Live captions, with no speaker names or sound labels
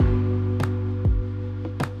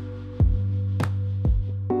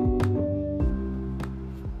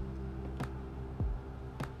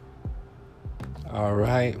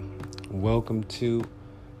Welcome to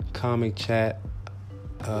Comic Chat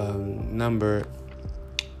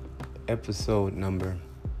episode number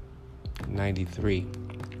 93.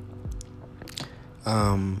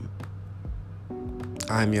 I'm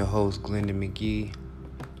your host, Glendon McGee.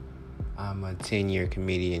 I'm a 10-year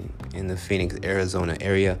comedian in the Phoenix, Arizona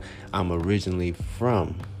area. I'm originally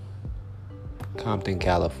from Compton,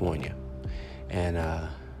 California. And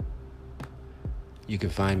you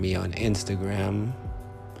can find me on Instagram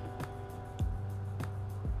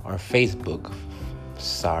or Facebook,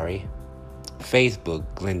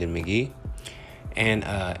 Glendon McGee, and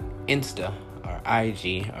Insta or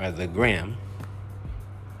IG or the Gram.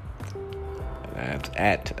 That's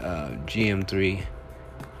at GM3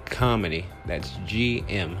 Comedy. That's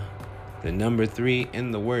GM, the number 3 in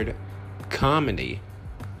the word comedy.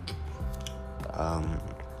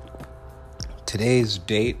 Today's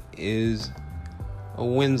date is a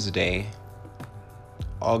Wednesday,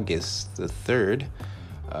 August the 3rd,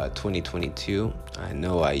 2022. I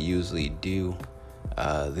know I usually do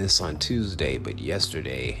this on Tuesday, but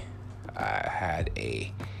yesterday I had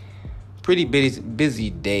a pretty busy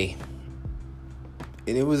day.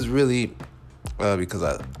 And it was really because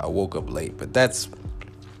I woke up late, but that's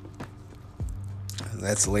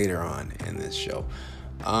later on in this show.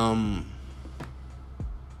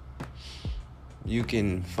 You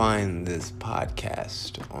can find this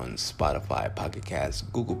podcast on Spotify, Pocket Casts,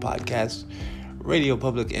 Google Podcasts, Radio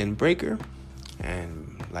Public, and Breaker.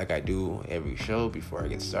 And like I do every show, before I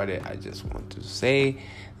get started, I just want to say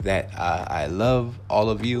that I love all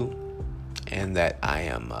of you and that I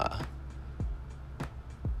am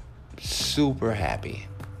super happy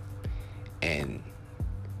and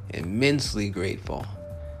immensely grateful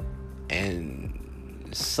and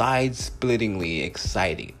side-splittingly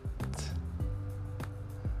excited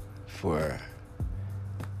for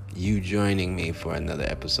you joining me for another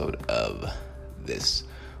episode of this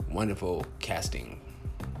wonderful casting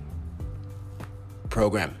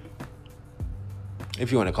program.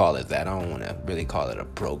 If you want to call it that. I don't want to really call it a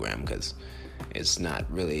program because it's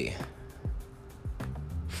not really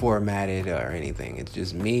formatted or anything. It's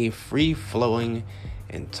just me free flowing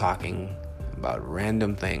and talking about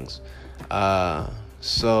random things.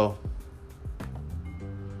 So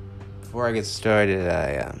before I get started,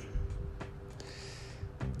 I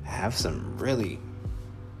have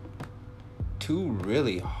two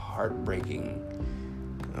really heartbreaking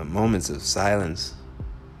moments of silence.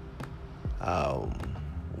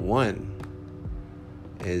 One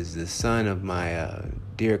is the son of my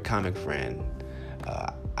dear comic friend,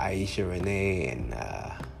 Aisha Renee, and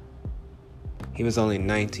he was only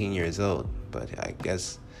 19 years old, but I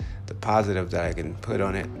guess the positive that I can put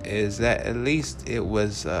on it is that at least it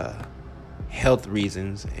was health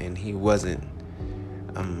reasons and he wasn't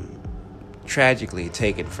tragically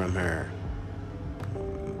taken from her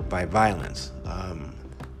by violence.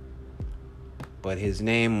 But his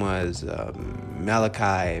name was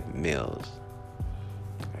Malachi Mills,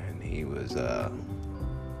 and he was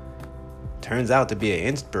turns out to be an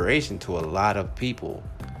inspiration to a lot of people.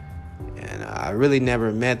 And I really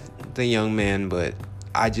never met the young man, but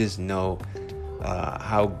I just know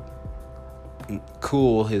how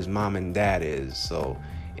cool his mom and dad is, so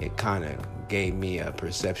it kind of gave me a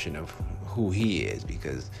perception of who he is,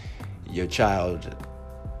 because your child,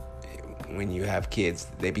 when you have kids,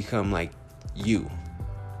 they become like you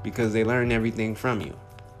because they learn everything from you.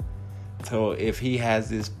 So if he has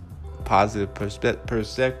this positive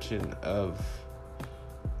perception of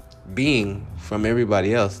being from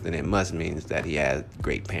everybody else, then it must mean that he has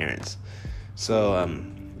great parents. So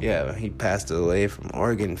he passed away from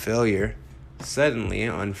organ failure suddenly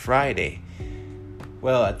on Friday.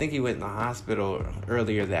 Well, I think he went in the hospital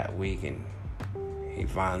earlier that week, and he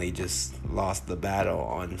finally just lost the battle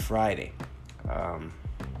on Friday.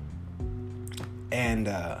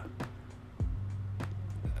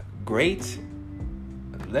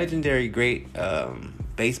 Legendary great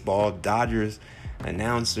baseball Dodgers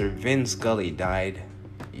announcer Vin Scully died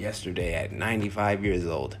yesterday at 95 years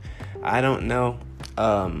old. I don't know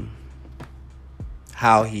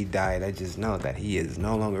how he died. I just know that he is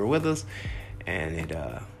no longer with us, and it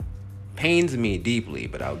pains me deeply,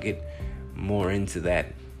 but I'll get more into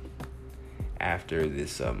that after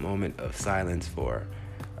this moment of silence for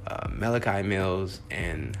Malachi Mills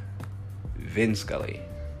and Vin Scully.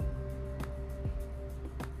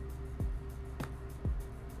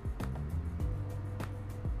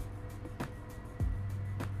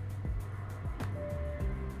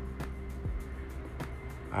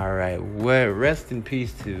 All right, well, rest in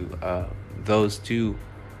peace to those two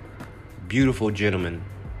beautiful gentlemen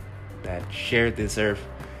that shared this earth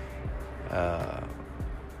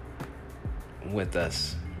with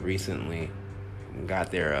us recently.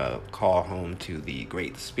 Got their call home to the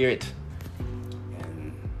Great Spirit.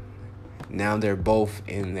 And now they're both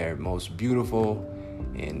in their most beautiful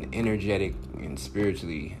and energetic and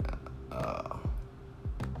spiritually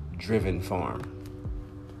driven form.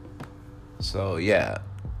 So, yeah.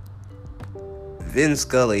 Vin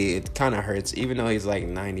Scully, it kind of hurts, even though he's like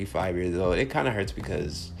 95 years old. It kind of hurts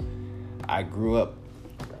because I grew up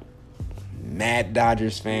mad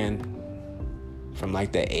Dodgers fan from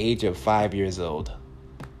like the age of 5 years old.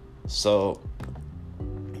 So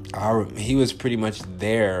he was pretty much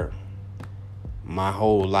there my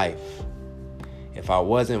whole life. If I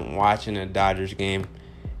wasn't watching a Dodgers game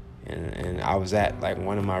and I was at like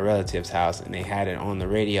one of my relatives' house and they had it on the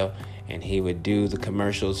radio and he would do the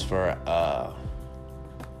commercials for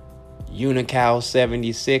Unocal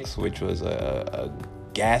 76, which was a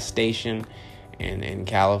gas station in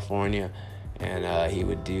California, and he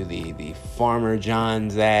would do the Farmer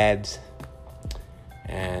John's ads,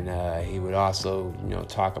 and he would also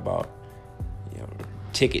talk about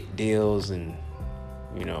ticket deals and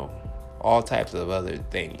all types of other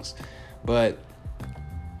things. But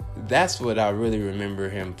that's what I really remember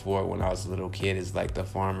him for when I was a little kid, is like the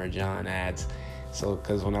Farmer John ads. So,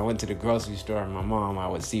 because when I went to the grocery store with my mom, I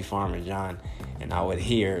would see Farmer John, and I would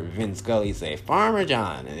hear Vin Scully say, Farmer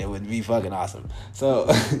John, and it would be fucking awesome.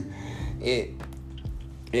 So, it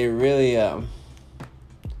really, it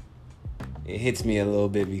hits me a little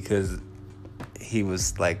bit because he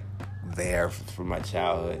was, like, there for my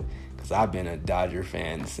childhood. Because I've been a Dodger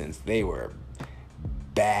fan since they were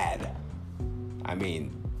bad. I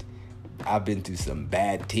mean, I've been through some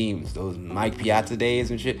bad teams. Those Mike Piazza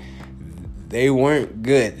days and shit. They weren't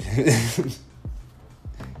good.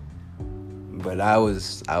 But I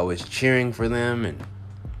was cheering for them and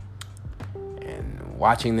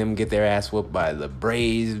watching them get their ass whooped by the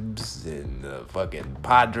Braves and the fucking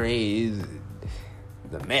Padres, and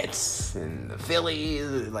the Mets and the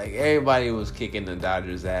Phillies. Like, everybody was kicking the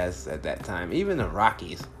Dodgers' ass at that time. Even the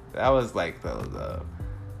Rockies. That was like the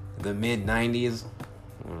mid 90s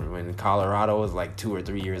when Colorado was like 2 or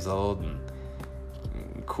 3 years old, and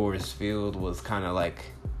Coors Field was kind of like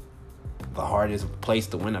the hardest place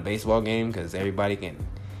to win a baseball game because everybody can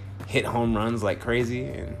hit home runs like crazy,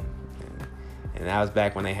 and that was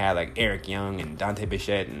back when they had like Eric Young and Dante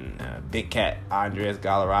Bichette and Big Cat Andres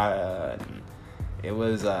Galarraga, and it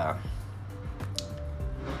was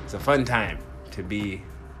it's a fun time to be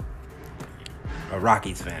a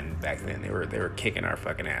Rockies fan back then. They were kicking our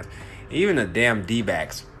fucking ass. Even the damn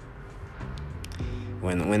D-backs,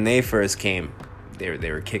 when they first came,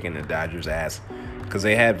 they were kicking the Dodgers' ass because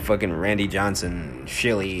they had fucking Randy Johnson,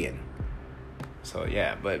 Shilly, and so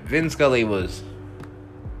yeah. But Vin Scully was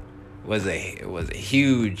a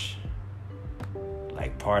huge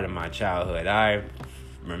like part of my childhood. I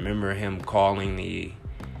remember him calling the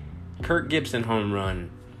Kirk Gibson home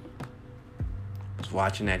run. I was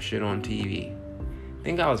watching that shit on TV. I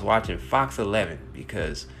think I was watching Fox 11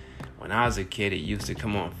 because when I was a kid, it used to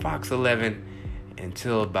come on Fox 11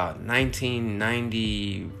 until about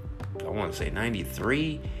 1990, I want to say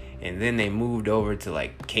 93, and then they moved over to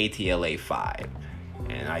like KTLA 5,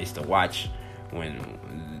 and I used to watch when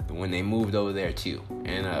they moved over there too.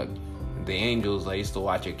 And the Angels, I used to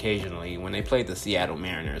watch occasionally when they played the Seattle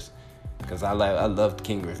Mariners, because I loved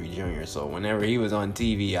King Griffey Jr. So whenever he was on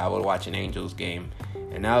TV, I would watch an Angels game,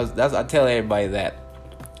 and I tell everybody that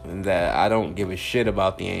I don't give a shit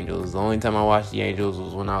about the Angels. The only time I watched the Angels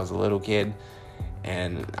was when I was a little kid.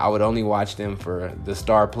 And I would only watch them for the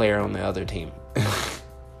star player on the other team.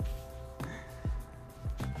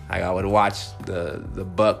 I would watch the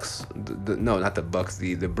Bucks. No, not the Bucks.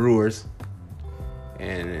 The Brewers.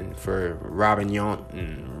 And for Robin Yount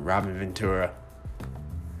and Robin Ventura.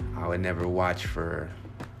 I would never watch for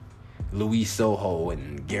Luis Sojo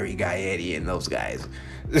and Gary Gaetti and those guys.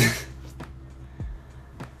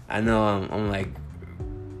 I know I'm like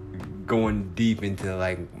going deep into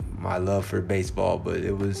like my love for baseball, but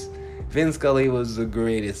Vin Scully was the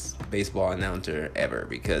greatest baseball announcer ever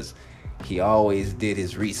because he always did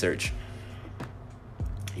his research,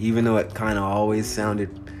 even though it kind of always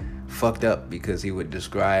sounded fucked up because he would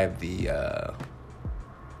describe the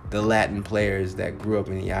Latin players that grew up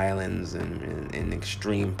in the islands and in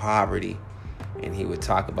extreme poverty, and he would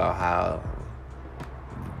talk about how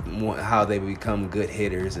they become good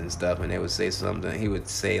hitters and stuff, and they would say something. He would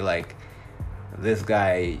say like, this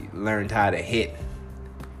guy learned how to hit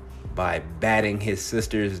by batting his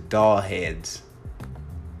sister's doll heads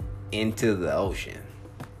into the ocean.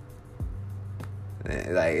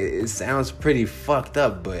 Like, it sounds pretty fucked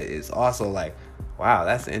up, but it's also like, wow,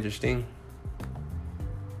 that's interesting.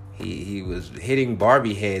 He was hitting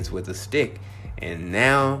Barbie heads with a stick, and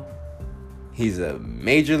now he's a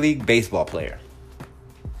Major League Baseball player.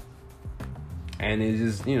 And it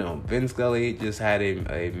just, Vin Scully just had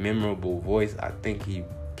a memorable voice. I think he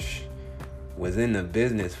was in the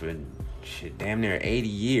business for damn near 80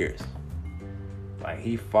 years. Like,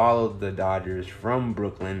 he followed the Dodgers from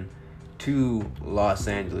Brooklyn to Los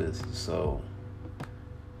Angeles. So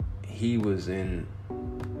he'd been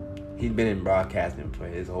in broadcasting for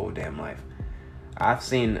his whole damn life. I've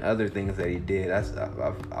seen other things that he did.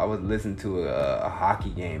 I would listen to a hockey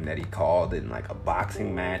game that he called in, like a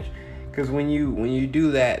boxing match. Because when you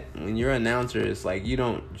do that, when you're an announcer, it's like you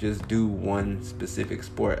don't just do one specific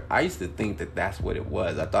sport. I used to think that that's what it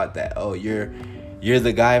was. I thought that, you're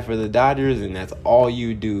the guy for the Dodgers, and that's all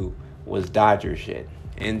you do was Dodger shit.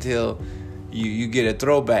 Until you get a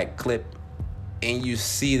throwback clip and you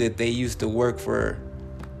see that they used to work for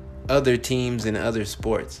other teams in other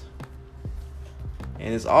sports.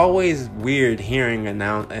 And it's always weird hearing an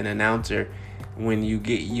announcer when you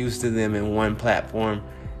get used to them in one platform.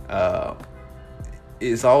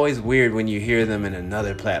 It's always weird when you hear them in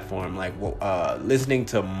another platform, like listening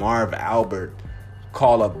to Marv Albert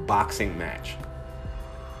call a boxing match.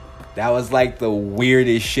 That was like the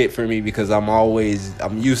weirdest shit for me, because I'm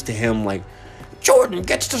used to him like, Jordan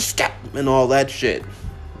gets to step and all that shit.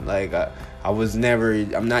 Like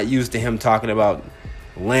I'm not used to him talking about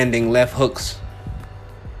landing left hooks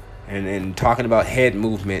and talking about head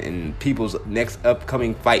movement and people's next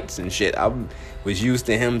upcoming fights and shit. I was used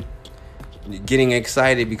to him getting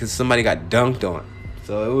excited because somebody got dunked on.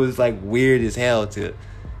 So it was like weird as hell to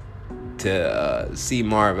see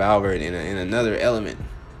Marv Albert in another element.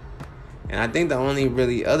 And I think the only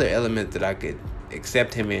really other element that I could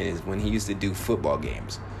accept him in is when he used to do football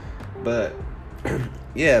games. But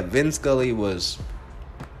yeah, Vin Scully was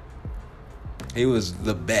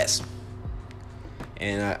the best.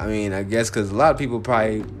 And I guess because a lot of people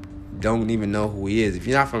probably don't even know who he is. If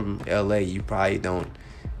you're not from LA, you probably don't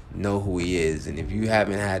know who he is. And if you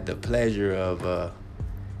haven't had the pleasure of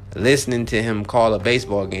listening to him call a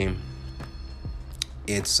baseball game,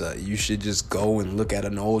 it's you should just go and look at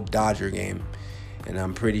an old Dodger game. And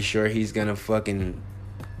I'm pretty sure he's gonna fucking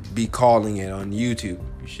be calling it on YouTube.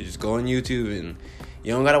 You should just go on YouTube, and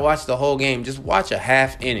you don't gotta watch the whole game. Just watch a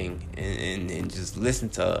half inning and just listen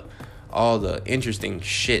to all the interesting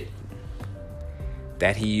shit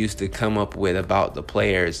that he used to come up with about the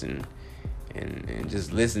players, and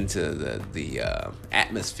just listen to the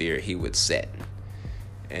atmosphere he would set.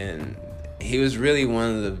 And he was really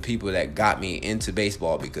one of the people that got me into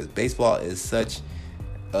baseball, because baseball is such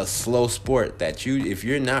a slow sport that if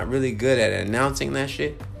you're not really good at announcing that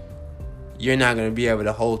shit, you're not going to be able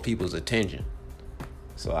to hold people's attention.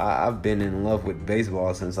 So I've been in love with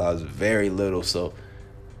baseball since I was very little. So,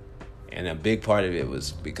 and a big part of it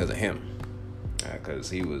was because of him, because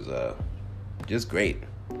he was just great.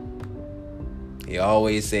 He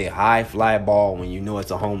always say high fly ball when you know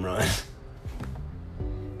it's a home run.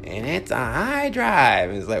 And it's a high drive.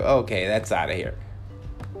 And it's like, okay, that's out of here.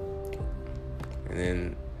 And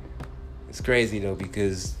then it's crazy though,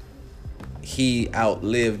 because he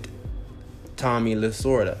outlived Tommy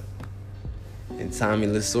Lasorda. And Tommy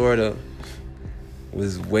Lasorda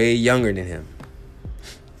was way younger than him.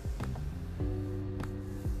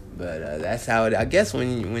 But that's how it, I guess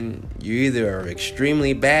when you're either an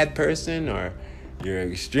extremely bad person or you're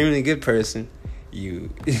an extremely good person, you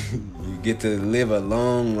get to live a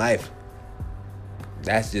long life.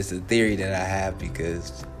 That's just a theory that I have,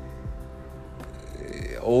 because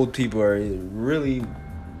old people are either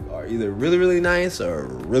really really nice or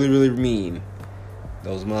really really mean.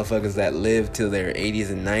 Those motherfuckers that live till their 80s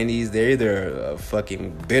and 90s, they're either a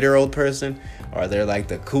fucking bitter old person or they're like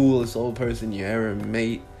the coolest old person you ever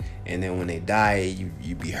met. And then when they die,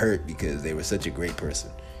 you be hurt because they were such a great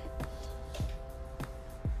person.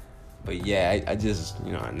 But yeah, I just,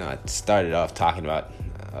 I know I started off talking about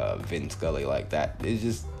Vin Scully like that. It's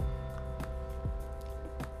just,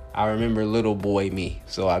 I remember little boy me.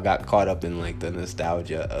 So I got caught up in like the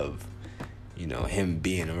nostalgia of, him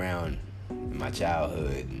being around in my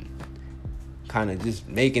childhood, and kind of just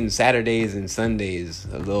making Saturdays and Sundays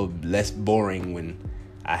a little less boring when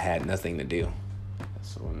I had nothing to do.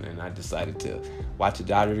 So then I decided to watch a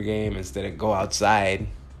Dodger game instead of go outside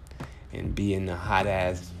and be in the hot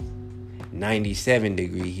ass 97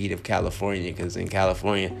 degree heat of California, because in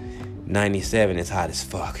California 97 is hot as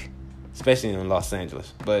fuck, especially in Los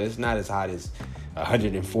Angeles, but it's not as hot as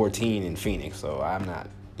 114 in Phoenix. So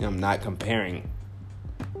I'm not comparing,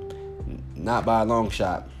 not by a long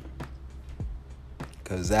shot,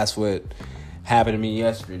 because that's what happened to me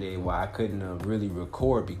yesterday why I couldn't really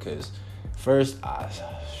record, because first I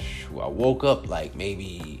woke up like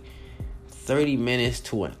maybe 30 minutes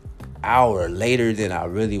to an hour later than I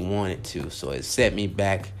really wanted to. So it set me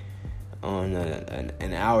back on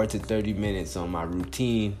an hour to 30 minutes on my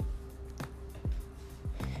routine.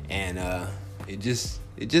 And it just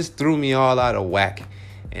threw me all out of whack.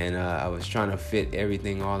 And I was trying to fit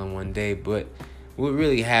everything all in one day. But what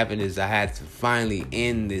really happened is I had to finally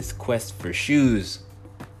end this quest for shoes.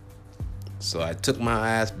 So I took my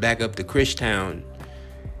ass back up to Christown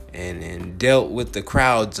and dealt with the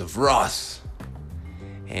crowds of Ross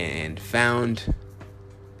and found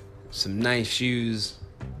some nice shoes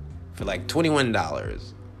for like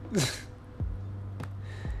 $21.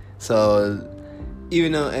 So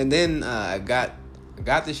even though, and then I got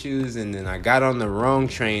the shoes, and then I got on the wrong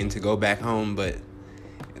train to go back home, but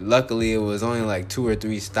luckily it was only like 2 or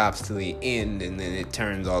 3 stops to the end, and then it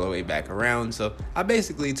turns all the way back around. So I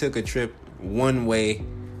basically took a trip one way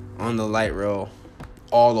on the light rail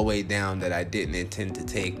all the way down that I didn't intend to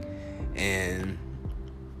take, and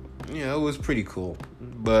it was pretty cool.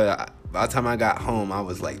 But by the time I got home, I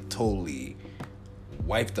was like totally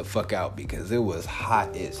wiped the fuck out, because it was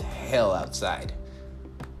hot as hell outside.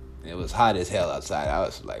 I was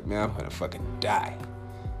like, man, I'm gonna fucking die.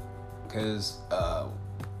 Because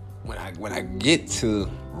when I get to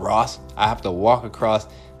Ross, I have to walk across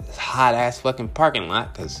this hot ass fucking parking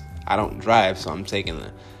lot, because I don't drive, so I'm taking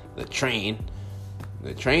the train.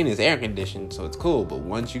 The train is air conditioned, so it's cool. But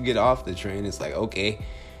once you get off the train, it's like, okay,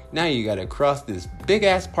 now you gotta cross this big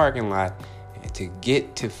ass parking lot to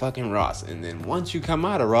get to fucking Ross. And then once you come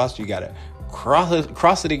out of Ross, you gotta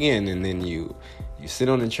cross it again, and then you sit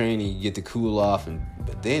on the train and you get to cool off,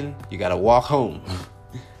 but then you gotta walk home.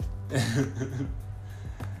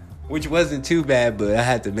 Which wasn't too bad, but I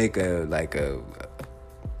had to make an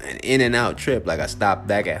in and out trip. Like, I stopped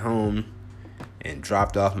back at home and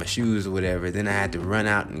dropped off my shoes or whatever. Then I had to run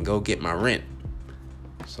out and go get my rent.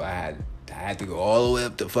 So I had to go all the way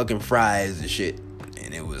up to fucking Fry's and shit.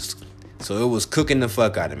 And it was cooking the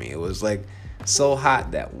fuck out of me. It was like so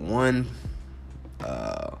hot that one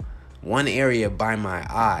area by my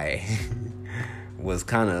eye was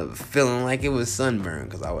kind of feeling like it was sunburned,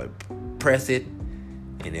 because I would press it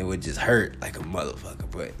and it would just hurt like a motherfucker.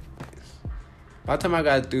 But by the time I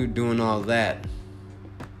got through doing all that,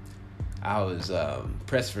 I was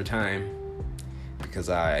pressed for time, because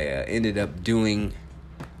I ended up doing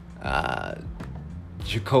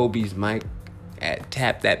Jacoby's mic at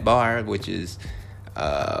Tap That Bar, which is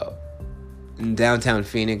in downtown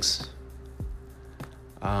Phoenix.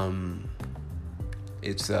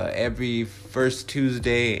 It's every first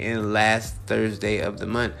Tuesday and last Thursday of the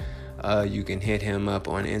month. You can hit him up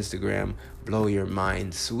on Instagram, Blow Your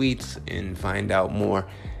Mind Sweets, and find out more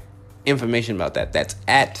information about that. That's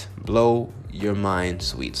at Blow Your Mind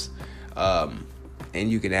Sweets. And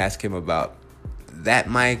you can ask him about that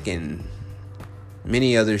mic and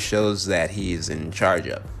many other shows that he's in charge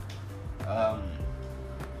of.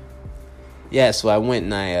 So I went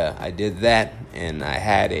and I did that, and I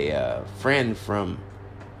had a friend from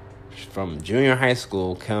junior high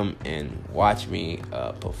school come and watch me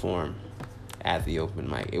perform at the open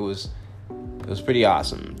mic. It was pretty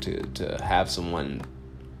awesome to have someone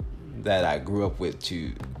that I grew up with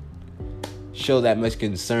to show that much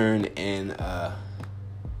concern and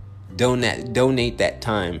donate that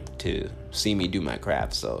time to see me do my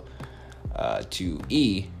craft. So to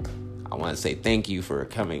E, I want to say thank you for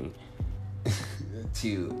coming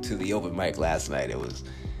to the open mic last night. It was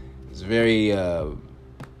very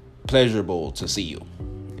pleasurable to see you,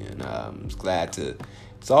 and I'm glad to.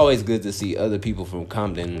 It's always good to see other people from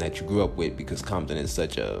Compton that you grew up with, because Compton is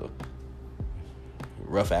such a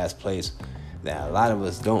rough ass place that a lot of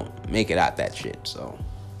us don't make it out that shit. So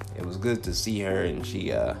it was good to see her, and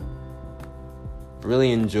she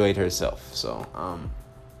really enjoyed herself. So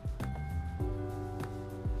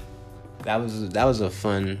that was a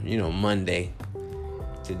fun, Monday.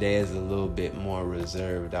 Today is a little bit more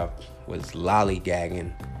reserved. I was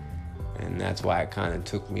lollygagging, and that's why it kind of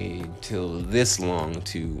took me till this long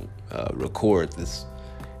to record this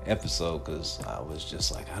episode, because I was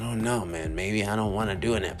just like, I don't know, man, maybe I don't want to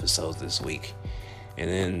do an episode this week. And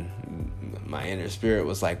then my inner spirit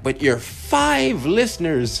was like, but you're 5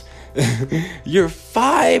 listeners. You're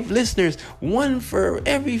 5 listeners. One for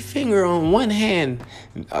every finger on one hand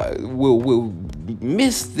will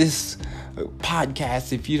miss this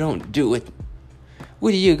podcast if you don't do it.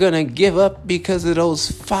 What, are you gonna give up because of those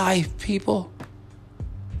 5 people?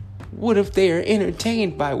 What if they are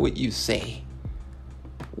entertained by what you say?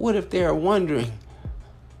 What if they are wondering,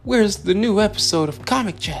 where's the new episode of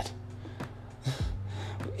Comic Chat?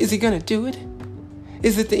 Is he gonna do it?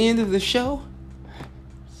 Is it the end of the show?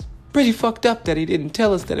 Pretty fucked up that he didn't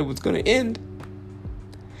tell us that it was gonna end.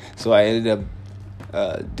 So I ended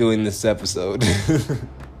up doing this episode.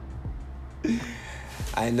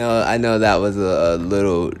 I know that was a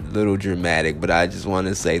little dramatic, but I just want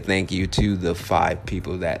to say thank you to the 5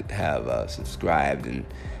 people that have subscribed and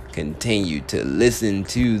continue to listen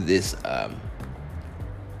to this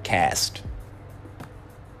cast,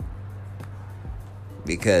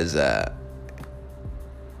 because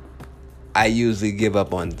I usually give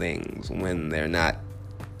up on things when they're not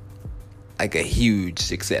like a huge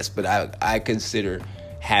success, but I consider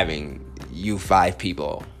having you 5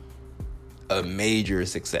 people a major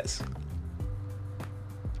success,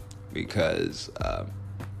 because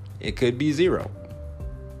it could be 0.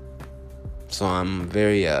 So I'm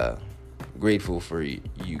very grateful for you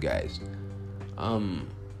guys.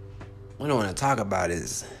 What I want to talk about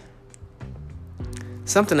is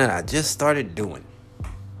something that I just started doing.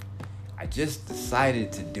 I just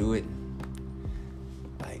decided to do it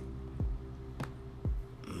like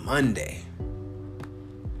Monday.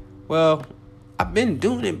 Well, I've been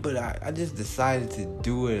doing it, but I just decided to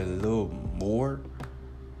do it a little more,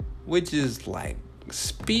 which is like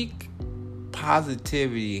speak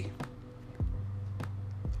positivity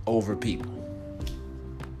over people.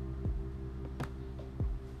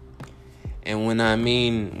 And what I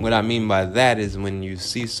mean by that is when you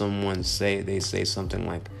see someone say something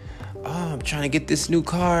like, "Oh, I'm trying to get this new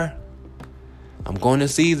car. I'm going to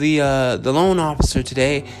see the loan officer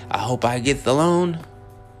today. I hope I get the loan."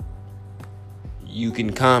 You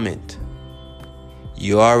can comment,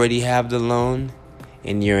 "You already have the loan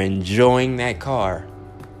and you're enjoying that car.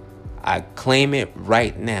 I claim it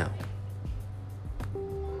right now."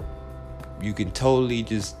 You can totally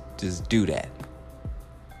just do that.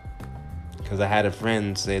 Because I had a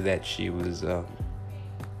friend say that she was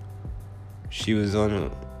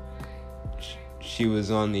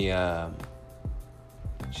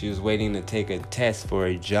waiting to take a test for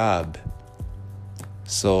a job.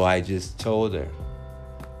 So I just told her,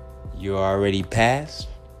 "You already passed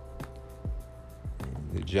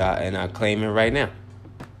the job, and I claim it right now."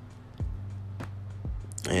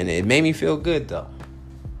 And it made me feel good though,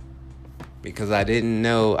 because I didn't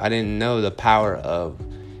know the power of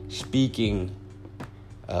speaking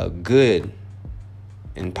good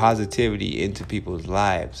and positivity into people's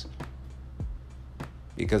lives.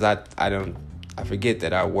 Because I forget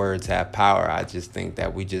that our words have power. I just think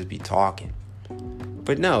that we just be talking.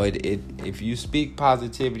 But no, if you speak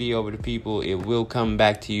positivity over the people, it will come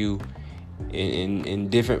back to you in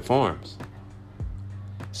different forms.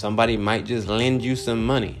 Somebody might just lend you some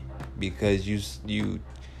money because you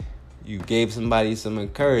gave somebody some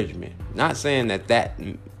encouragement. Not saying that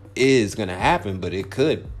is going to happen, but it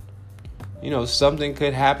could. Something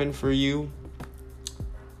could happen for you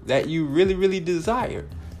that you really, really desire.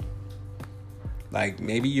 Like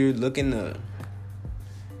maybe you're looking to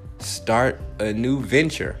start a new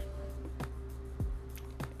venture,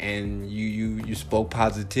 and you spoke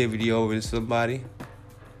positivity over to somebody.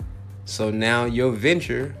 So now your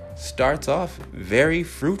venture starts off very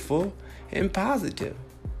fruitful and positive,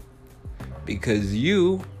 because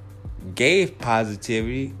you gave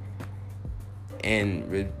positivity,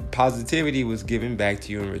 and positivity was given back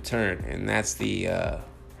to you in return. And that's the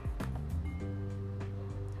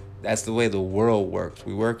way the world works.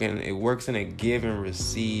 It works in a give and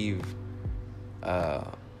receive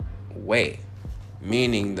way.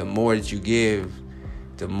 Meaning the more that you give,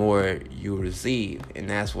 the more you receive. And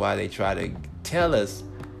that's why they try to tell us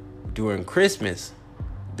during Christmas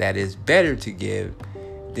that it's better to give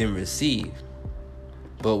than receive.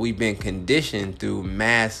 But we've been conditioned through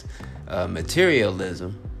mass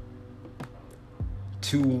materialism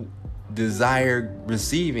to desire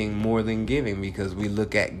receiving more than giving, because we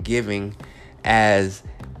look at giving as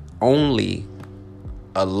only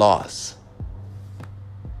a loss,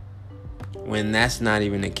 when that's not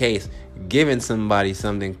even the case. Giving somebody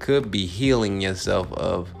something could be healing yourself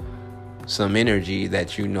of some energy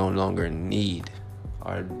that you no longer need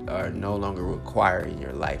or no longer require in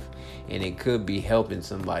your life. And it could be helping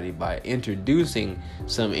somebody by introducing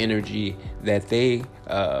some energy that they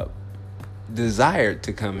desired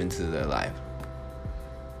to come into their life.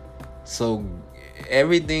 So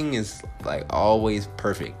everything is like always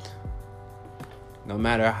perfect. No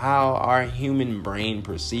matter how our human brain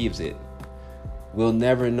perceives it, we'll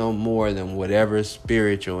never know more than whatever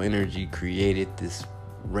spiritual energy created this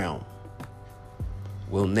realm.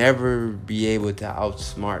 We'll never be able to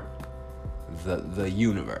outsmart the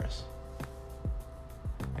universe.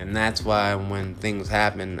 And that's why when things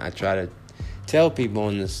happen, I try to tell people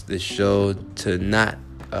on this show to not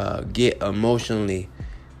get emotionally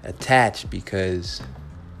attached because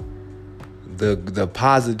the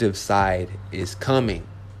positive side is coming.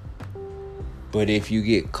 But if you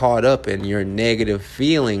get caught up in your negative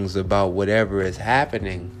feelings about whatever is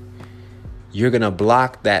happening, you're going to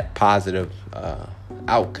block that positive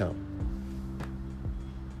outcome.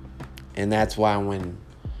 And that's why when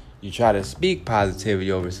you try to speak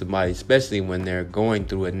positivity over somebody, especially when they're going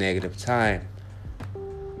through a negative time,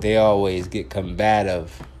 they always get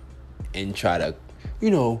combative and try to,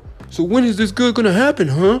 so when is this good going to happen,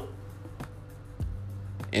 huh?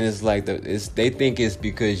 And it's like they think it's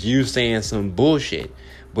because you saying some bullshit,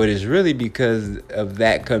 but it's really because of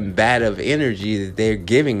that combative energy that they're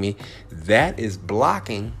giving me that is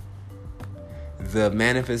blocking the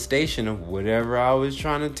manifestation of whatever I was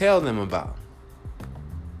trying to tell them about.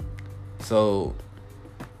 So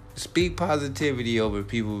speak positivity over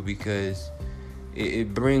people because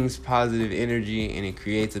it brings positive energy and it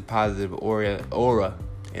creates a positive aura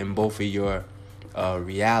in both of your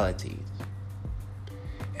realities.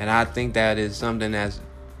 And I think that is something that's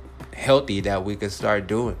healthy that we could start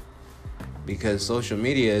doing. Because social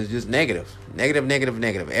media is just negative.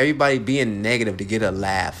 Negative. Everybody being negative to get a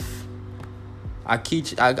laugh. I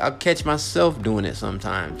catch myself doing it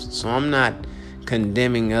sometimes. So I'm not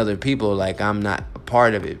condemning other people like I'm not a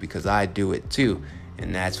part of it, because I do it too.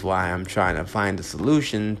 And that's why I'm trying to find a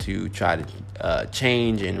solution to try to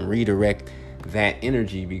change and redirect that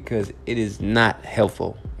energy, because it is not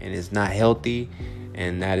helpful and it's not healthy.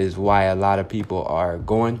 And that is why a lot of people are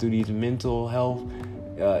going through these mental health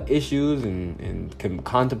issues and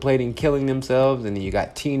contemplating killing themselves. And then you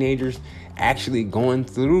got teenagers actually going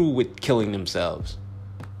through with killing themselves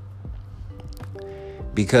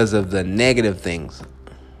because of the negative things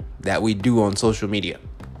that we do on social media.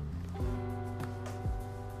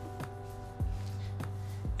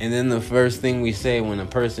 And then the first thing we say when a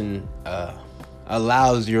person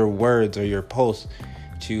allows your words or your posts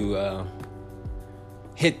to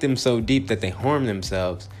hit them so deep that they harm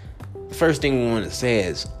themselves, the first thing we want to say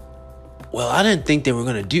is, well, I didn't think they were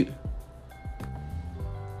going to do.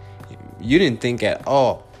 You didn't think at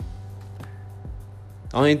all.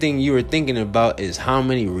 The only thing you were thinking about is how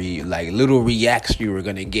many little reacts you were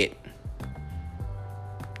going to get.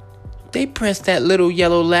 They pressed that little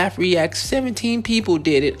yellow laugh react. 17 people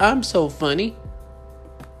did it. I'm so funny.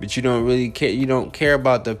 But you don't really care. You don't care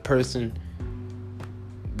about the person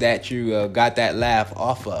that you got that laugh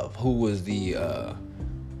off of, who was the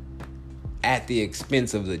at the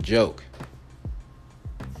expense of the joke.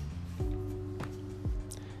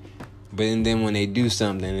 But then when they do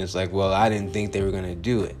something, it's like, well, I didn't think they were gonna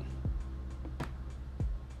do it.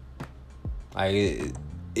 Like,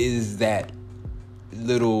 is that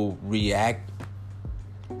little react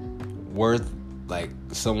worth like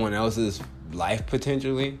someone else's life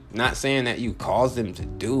potentially? Not saying that you caused them to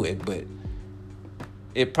do it, but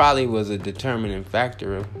it probably was a determining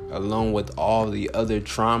factor, along with all the other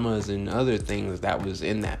traumas and other things that was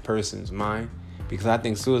in that person's mind. Because I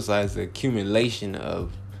think suicide is the accumulation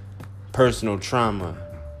of personal trauma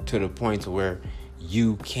to the point where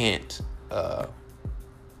you can't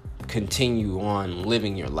continue on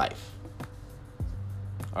living your life,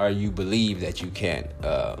 or you believe that you can't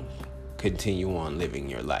continue on living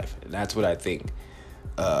your life. And that's what I think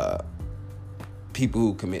people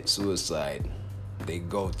who commit suicide, they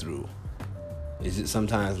go through. Is it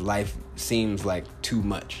sometimes life seems like too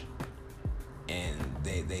much and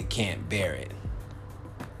they can't bear it.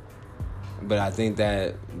 But I think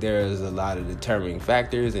that there is a lot of determining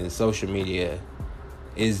factors, and social media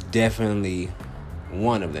is definitely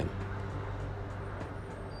one of them.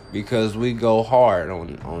 Because we go hard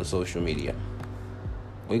on social media.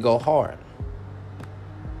 We go hard.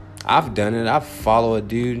 I've done it. I've followed a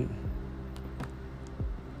dude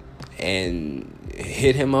and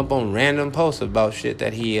hit him up on random posts about shit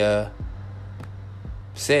that he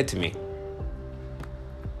said to me.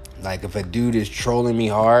 Like, if a dude is trolling me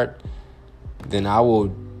hard, then I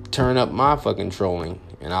will turn up my fucking trolling,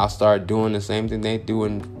 and I'll start doing the same thing they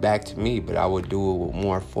doing back to me, but I would do it with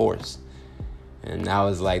more force. And that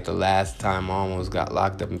was like the last time I almost got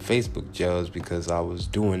locked up in Facebook jails, because I was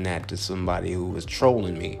doing that to somebody who was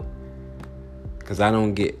trolling me. Because I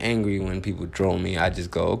don't get angry when people troll me. I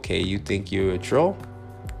just go, okay, you think you're a troll?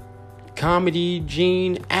 Comedy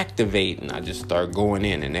gene activate. And I just start going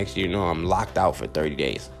in. And next thing you know, I'm locked out for 30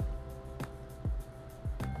 days.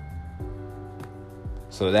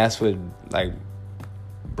 So that's what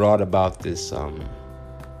brought about this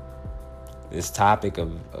this topic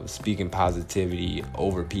of speaking positivity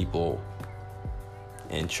over people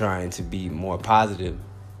and trying to be more positive,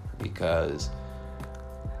 because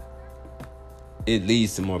it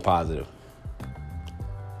leads to more positive.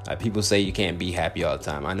 Like people say you can't be happy all the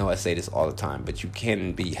time. I know I say this all the time, but you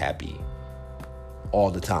can be happy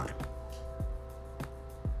all the time.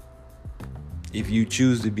 If you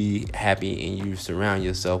choose to be happy and you surround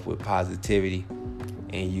yourself with positivity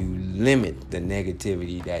and you limit the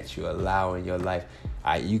negativity that you allow in your life,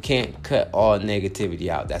 you can't cut all negativity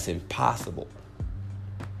out. That's impossible.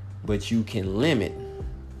 But you can limit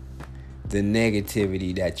the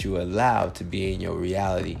negativity that you allow to be in your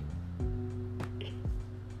reality.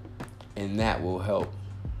 And that will help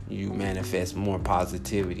you manifest more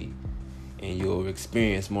positivity. And you'll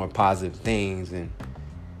experience more positive things. And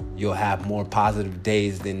you'll have more positive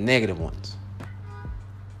days than negative ones.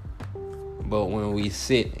 But when we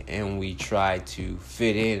sit and we try to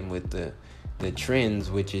fit in with the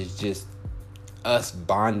trends, which is just us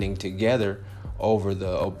bonding together over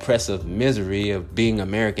the oppressive misery of being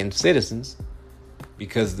American citizens,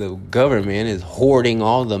 because the government is hoarding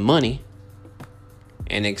all the money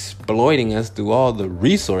and exploiting us through all the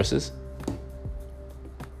resources,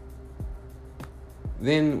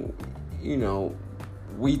 then,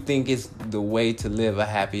 we think it's the way to live a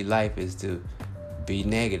happy life is to be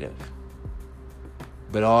negative.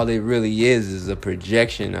 But all it really is a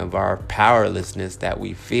projection of our powerlessness that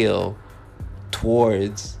we feel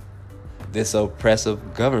towards this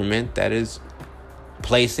oppressive government that is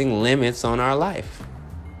placing limits on our life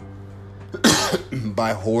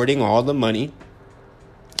by hoarding all the money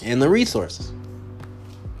and the resources.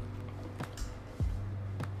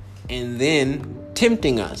 And then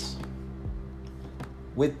tempting us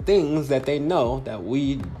with things that they know that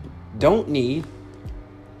we don't need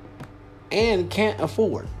and can't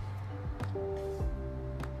afford.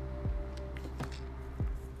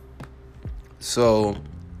 So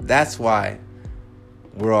that's why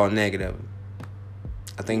we're all negative.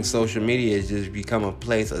 I think social media has just become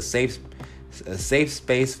a safe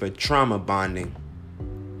space for trauma bonding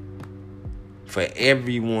for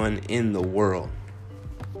everyone in the world.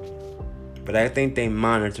 But I think they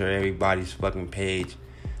monitor everybody's fucking page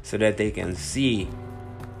so that they can see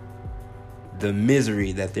the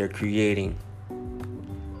misery that they're creating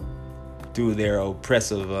through their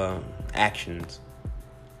oppressive actions.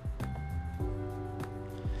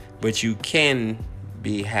 But you can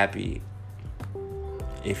be happy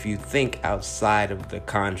if you think outside of the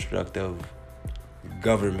construct of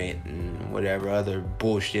government and whatever other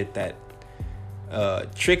bullshit that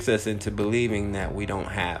tricks us into believing that we don't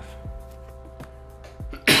have.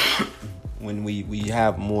 When we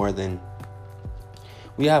have more than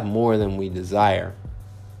we desire.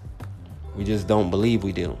 We just don't believe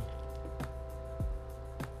we do.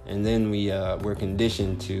 And then we're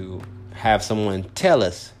conditioned to have someone tell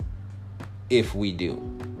us if we do.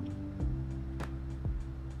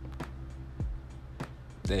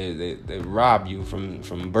 They rob you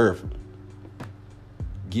from birth,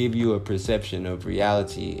 give you a perception of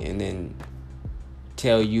reality, and then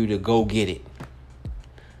tell you to go get it.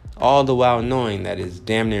 All the while knowing that it's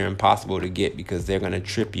damn near impossible to get because they're going to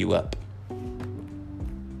trip you up.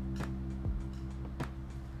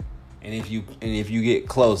 And if you get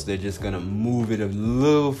close, they're just going to move it a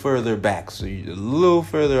little further back, so you're a little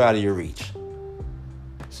further out of your reach.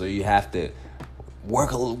 So you have to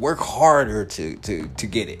work harder to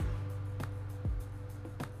get it.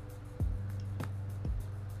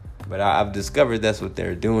 But I've discovered that's what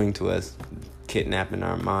they're doing to us, kidnapping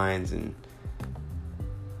our minds and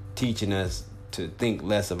teaching us to think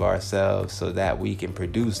less of ourselves so that we can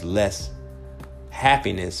produce less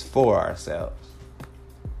happiness for ourselves.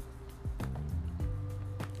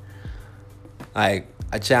 I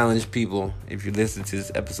challenge people, if you listen to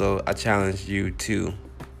this episode, I challenge you to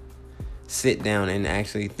sit down and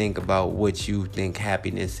actually think about what you think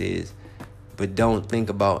happiness is, but don't think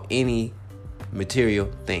about any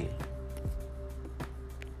material thing.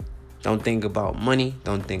 Don't think about money.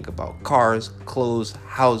 Don't think about cars, clothes,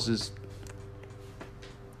 houses.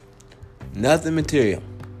 Nothing material.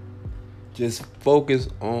 Just focus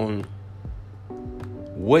on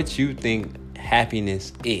what you think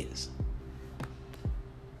happiness is.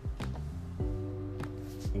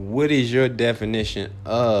 What is your definition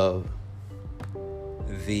of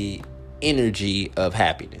the energy of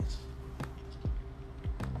happiness?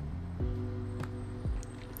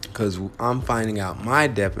 Because I'm finding out my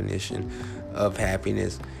definition of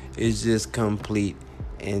happiness is just complete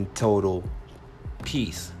and total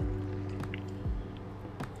peace.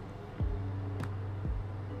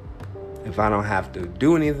 If I don't have to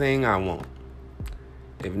do anything, I won't.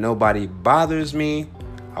 If nobody bothers me,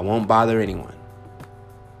 I won't bother anyone.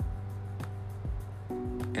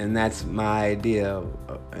 And that's my idea,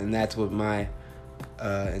 and that's what my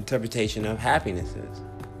interpretation of happiness is.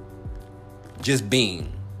 Just being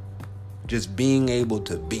able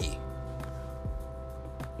to be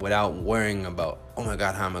without worrying about, oh my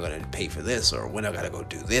God, how am I going to pay for this, or when I got to go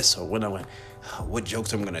do this, or what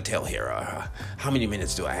jokes I'm going to tell here, or how many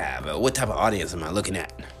minutes do I have, or what type of audience am I looking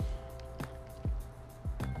at.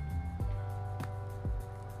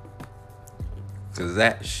 Because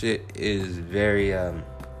that shit is very, it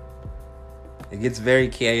gets very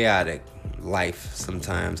chaotic, life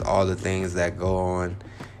sometimes, all the things that go on,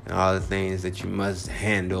 and all the things that you must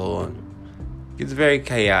handle, it gets very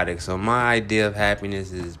chaotic. So my idea of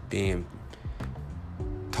happiness is being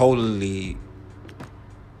totally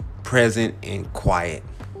present and quiet.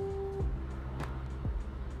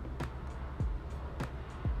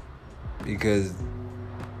 Because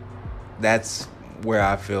that's where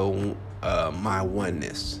I feel my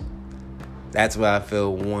oneness. That's where I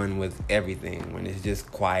feel one with everything, when it's just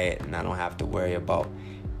quiet and I don't have to worry about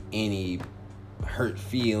any hurt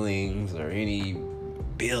feelings or any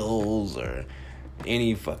bills or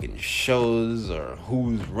any fucking shows or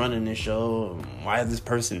who's running the show and why this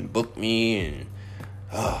person booked me, and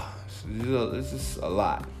this is a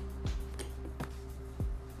lot.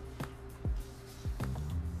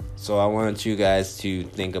 So I want you guys to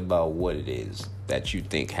think about what it is that you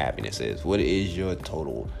think happiness is. What is your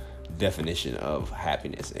total definition of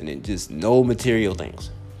happiness? And it just no material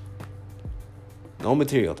things. No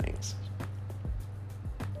material things.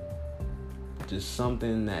 Just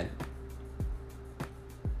something that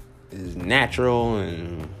is natural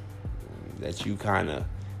and that you kind of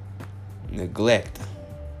neglect.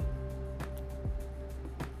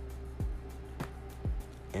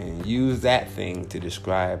 And use that thing to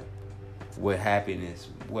describe what happiness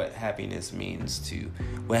means to you,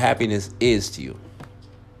 what happiness is to you.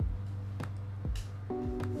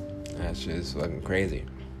 That's just fucking crazy.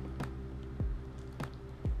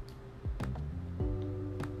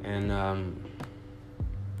 And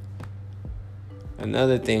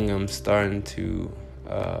another thing I'm starting to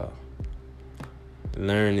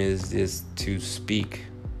learn is just to speak,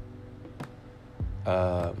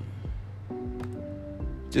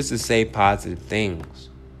 just to say positive things,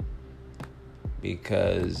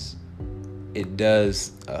 because it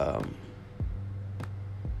does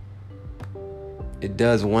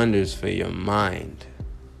wonders for your mind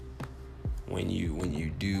when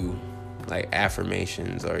you do like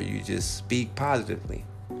affirmations, or you just speak positively.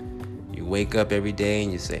 You wake up every day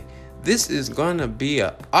and you say, this is gonna be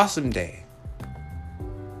an awesome day.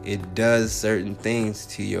 It does certain things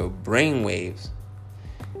to your brain waves,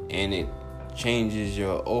 and it changes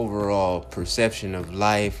your overall perception of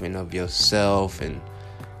life and of yourself, and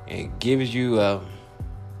it gives you a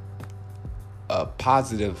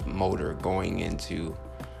positive motor going into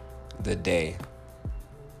the day,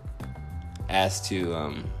 as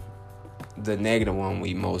to the negative one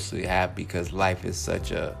we mostly have, because life is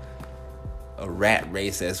such a rat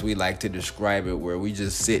race, as we like to describe it, where we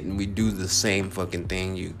just sit and we do the same fucking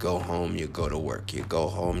thing. You go home, you go to work, you go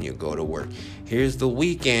home, you go to work. Here's the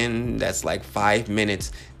weekend, that's like 5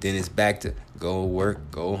 minutes, then it's back to go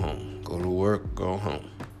work, go home, go to work, go home.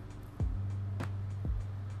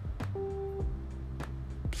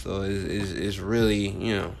 So it's really,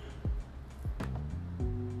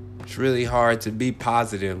 it's really hard to be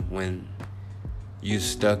positive when you're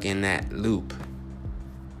stuck in that loop.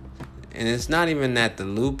 And it's not even that the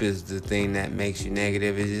loop is the thing that makes you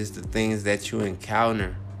negative. It's just the things that you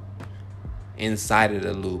encounter inside of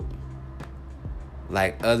the loop.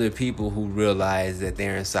 Like other people who realize that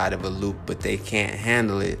they're inside of a loop, but they can't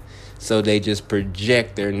handle it. So they just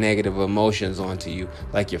project their negative emotions onto you,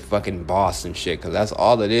 like your fucking boss and shit. Because that's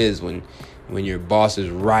all it is when your boss is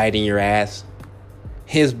riding your ass.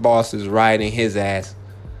 His boss is riding his ass.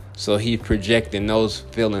 So he's projecting those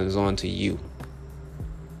feelings onto you.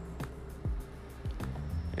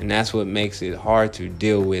 And that's what makes it hard to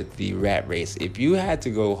deal with the rat race. If you had to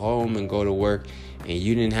go home and go to work and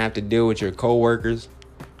you didn't have to deal with your coworkers,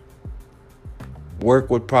 work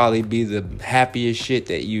would probably be the happiest shit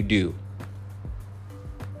that you do.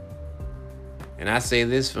 And I say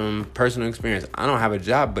this from personal experience. I don't have a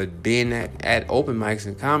job, but being at open mics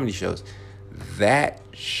and comedy shows, that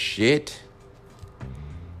shit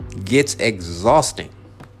gets exhausting.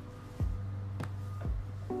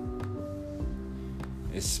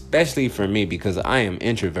 Especially for me, because I am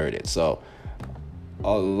introverted. So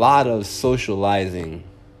a lot of socializing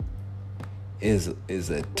is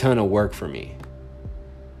a ton of work for me.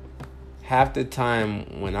 Half the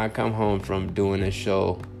time when I come home from doing a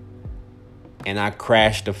show and I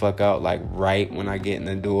crash the fuck out, like right when I get in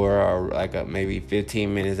the door, or like maybe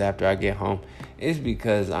 15 minutes after I get home, It's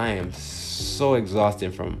because I am so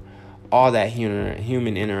exhausted from all that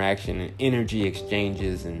human interaction and energy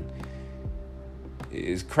exchanges, and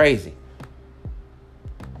it's crazy.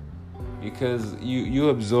 Because you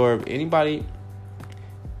absorb anybody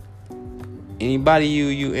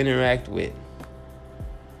you interact with,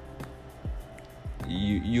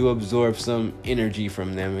 you absorb some energy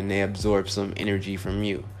from them, and they absorb some energy from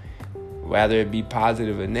you. Whether it be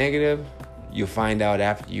positive or negative, you'll find out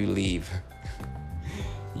after you leave.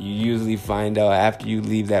 You usually find out after you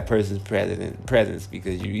leave that person's presence,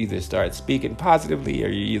 because you either start speaking positively or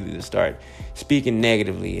you either start speaking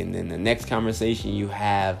negatively, and then the next conversation you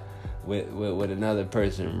have with another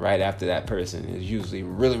person right after that person is usually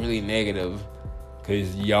really, really negative,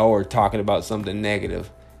 because y'all were talking about something negative,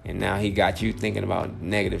 and now he got you thinking about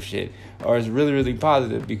negative shit. Or it's really, really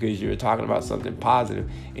positive because you were talking about something positive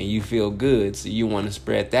and you feel good, so you want to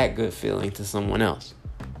spread that good feeling to someone else.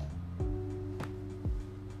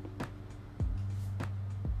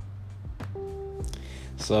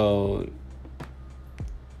 So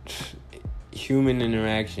human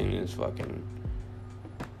interaction is fucking,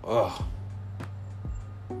 oh,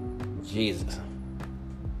 Jesus.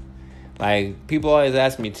 Like, people always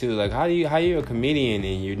ask me too, like, how you a comedian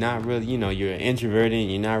and you're not really, you're introverted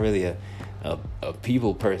and you're not really a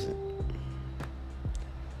people person.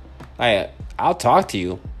 Like, I'll talk to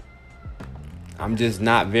you, I'm just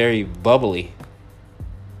not very bubbly.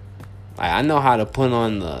 Like, I know how to put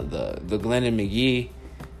on the Glennon McGee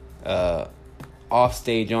off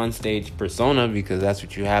stage, on stage persona, because that's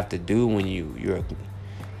what you have to do when you're an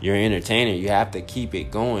entertainer. You have to keep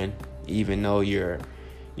it going, even though you're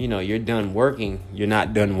done working. You're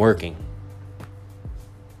not done working.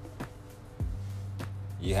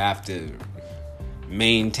 You have to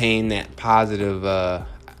maintain that positive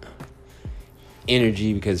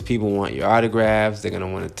energy, because people want your autographs. They're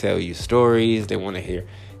gonna want to tell you stories. They're gonna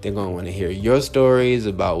want to hear your stories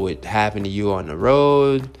about what happened to you on the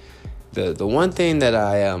road. The one thing that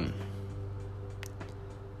I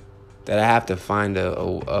have to find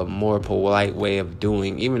a more polite way of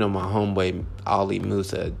doing, even though my homeboy Ali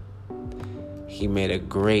Musa, he made a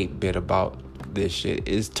great bit about this shit,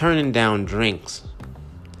 is turning down drinks.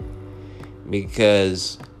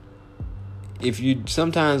 Because if you,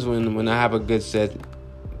 sometimes when I have a good set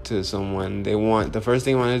to someone, the first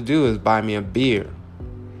thing they want to do is buy me a beer.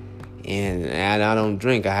 And I don't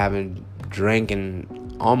drink. I haven't drank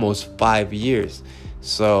in almost 5 years.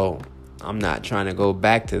 So I'm not trying to go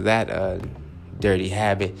back to that dirty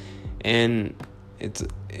habit. And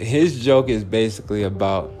his joke is basically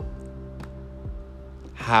about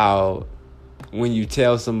how when you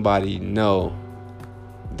tell somebody no,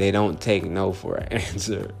 they don't take no for an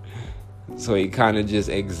answer. So he kind of just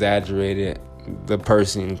exaggerated the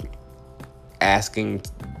person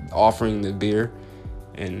offering the beer,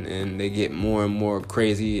 and they get more and more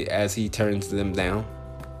crazy as he turns them down.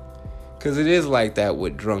 Because it is like that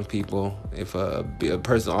with drunk people. If a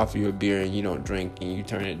person offers you a beer and you don't drink and you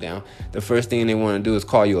turn it down, the first thing they want to do is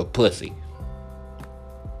call you a pussy.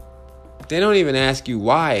 They don't even ask you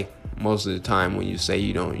why most of the time when you say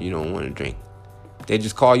you don't want to drink. They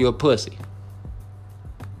just call you a pussy.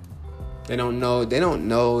 They don't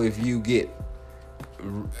know if you get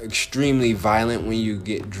extremely violent when you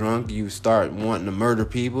get drunk. You start wanting to murder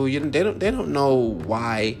people. They don't know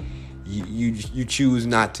why you choose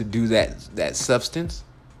not to do that substance.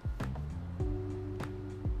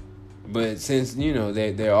 But since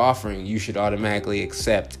they're offering, you should automatically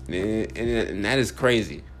accept, and that is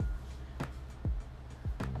crazy.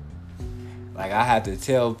 Like, I have to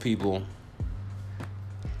tell people,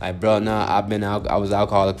 like, bro, nah, I was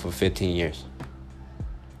alcoholic for 15 years.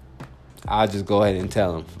 I'll just go ahead and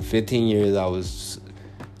tell them. For 15 years, I was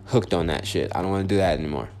hooked on that shit. I don't want to do that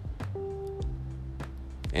anymore.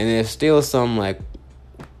 And there's still some like,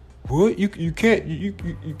 what? You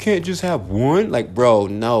can't just have one? Like, bro,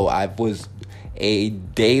 no, I was a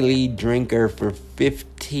daily drinker for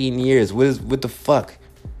 15 years. What the fuck?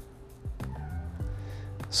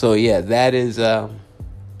 So yeah, that is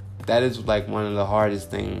like one of the hardest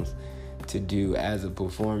things to do as a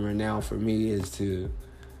performer now for me, is to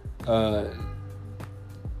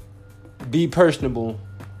be personable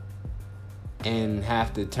and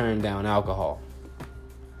have to turn down alcohol.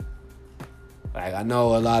 Like, I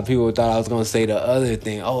know a lot of people thought I was going to say the other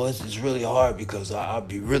thing. Oh, it's really hard because I'll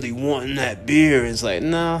be really wanting that beer. It's like,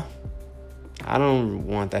 no, I don't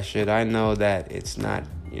want that shit. I know that it's not,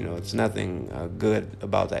 it's nothing good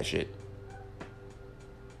about that shit.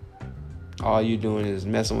 All you doing is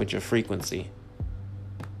messing with your frequency.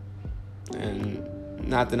 And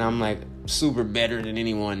not that I'm like super better than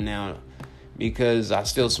anyone now, because I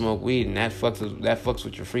still smoke weed, and that fucks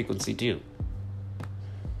with your frequency too.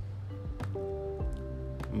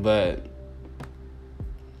 But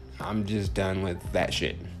I'm just done with that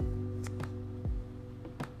shit.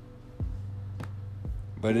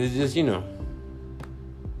 But it's just,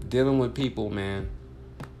 dealing with people, man.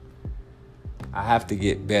 I have to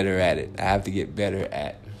get better at it. I have to get better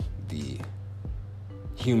at the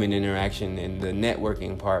human interaction and the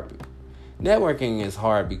networking part. Networking is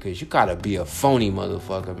hard because you gotta be a phony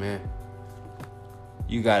motherfucker, man.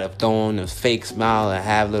 You gotta throw on a fake smile and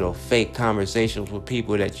have little fake conversations with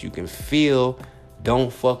people that you can feel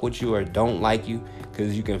don't fuck with you or don't like you,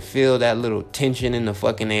 because you can feel that little tension in the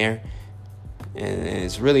fucking air. And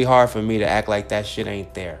it's really hard for me to act like that shit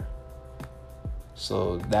ain't there.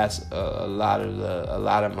 So that's a lot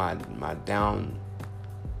of my down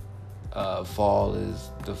fall is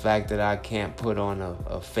the fact that I can't put on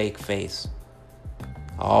a fake face.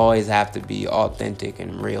 I always have to be authentic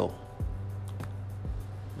and real.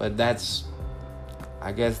 But I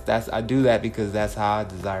do that because that's how I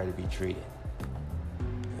desire to be treated.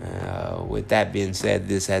 With that being said,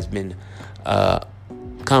 this has been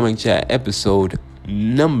Comic Chat episode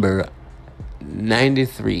number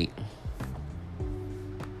 93.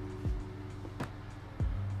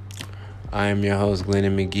 I am your host,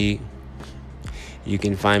 Glendon McGee. You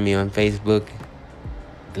can find me on Facebook,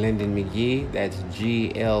 Glendon McGee. That's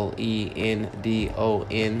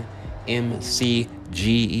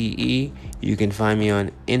GLENDONMCGEE. You can find me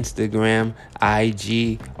on Instagram,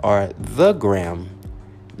 IG, or The Gram.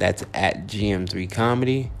 That's at GM3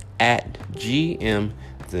 Comedy, at GM,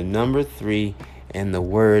 the number 3, and the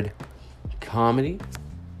word comedy.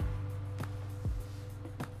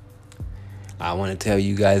 I want to tell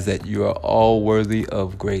you guys that you are all worthy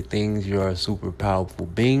of great things. You are super powerful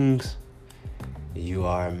beings. You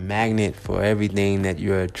are a magnet for everything that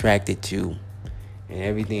you're attracted to. And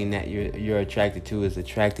everything that you're attracted to is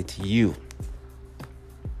attracted to you.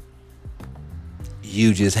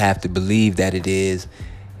 You just have to believe that it is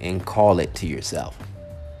and call it to yourself.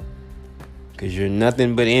 Because you're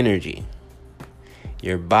nothing but energy.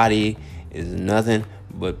 Your body is nothing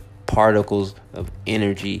but particles of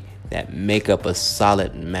energy that make up a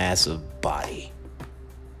solid mass of body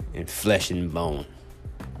and flesh and bone.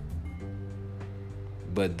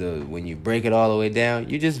 But when you break it all the way down,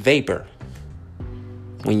 you're just vapor.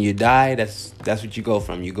 When you die, that's what you go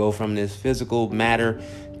from. You go from this physical matter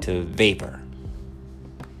to vapor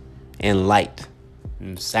and light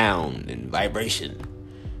and sound and vibration.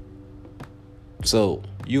 So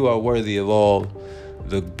you are worthy of all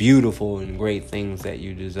the beautiful and great things that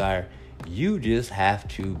you desire. You just have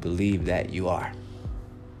to believe that you are.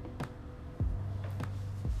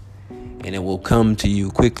 And it will come to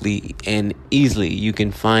you quickly and easily. You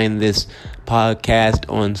can find this podcast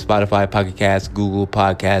on Spotify, Pocket Cast, Google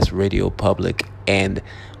Podcasts, Radio Public, and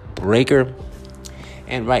Breaker.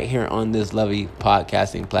 And right here on this lovely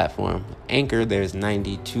podcasting platform, Anchor, there's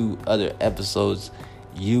 92 other episodes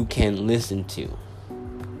you can listen to.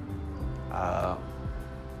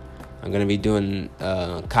 I'm going to be doing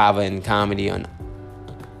Kava and Comedy on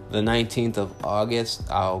the 19th of August.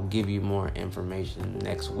 I'll give you more information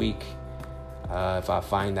next week if I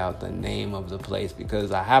find out the name of the place,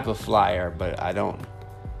 because I have a flyer, but I don't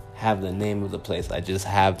have the name of the place. I just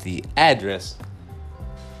have the address.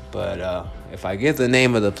 But if I get the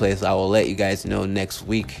name of the place, I will let you guys know next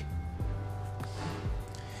week.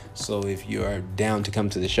 So if you are down to come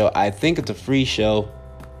to the show, I think it's a free show.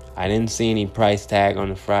 I didn't see any price tag on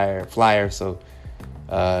the flyer, so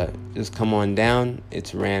just come on down.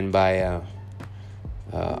 It's ran by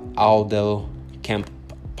Aldo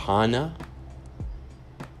Campana.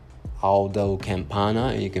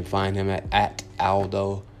 And you can find him at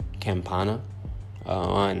Aldo Campana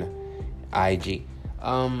on IG.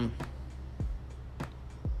 And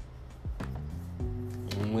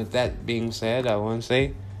with that being said, I want to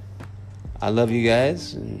say I love you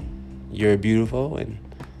guys, and you're beautiful, and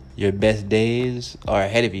your best days are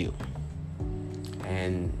ahead of you.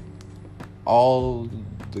 And all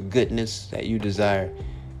the goodness that you desire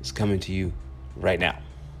is coming to you right now.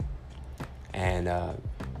 And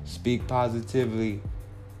speak positively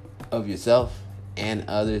of yourself and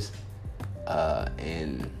others.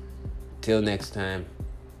 And till next time,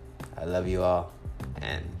 I love you all,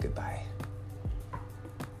 and goodbye.